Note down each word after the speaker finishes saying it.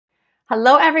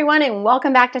Hello everyone and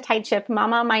welcome back to Tight Ship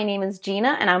Mama. My name is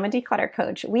Gina and I'm a declutter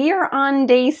coach. We are on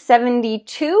day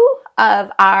 72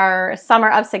 of our Summer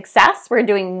of Success. We're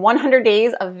doing 100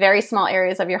 days of very small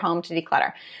areas of your home to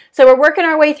declutter. So we're working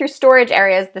our way through storage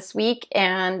areas this week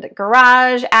and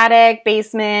garage, attic,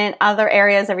 basement, other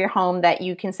areas of your home that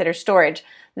you consider storage.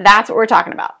 That's what we're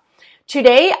talking about.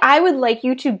 Today, I would like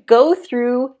you to go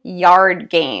through yard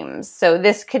games. So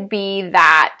this could be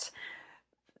that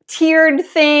tiered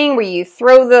thing where you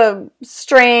throw the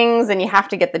strings and you have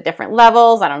to get the different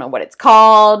levels. I don't know what it's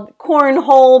called.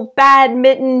 Cornhole,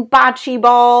 badminton, bocce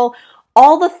ball,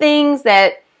 all the things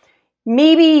that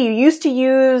maybe you used to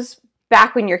use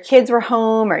back when your kids were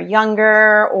home or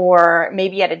younger, or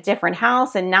maybe at a different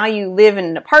house, and now you live in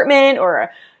an apartment or a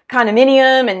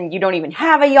condominium and you don't even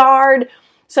have a yard.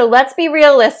 So let's be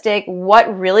realistic.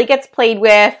 What really gets played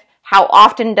with? How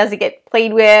often does it get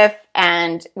played with?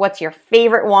 And what's your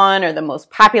favorite one or the most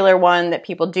popular one that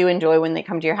people do enjoy when they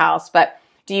come to your house? But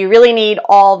do you really need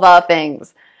all the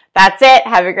things? That's it.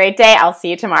 Have a great day. I'll see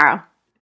you tomorrow.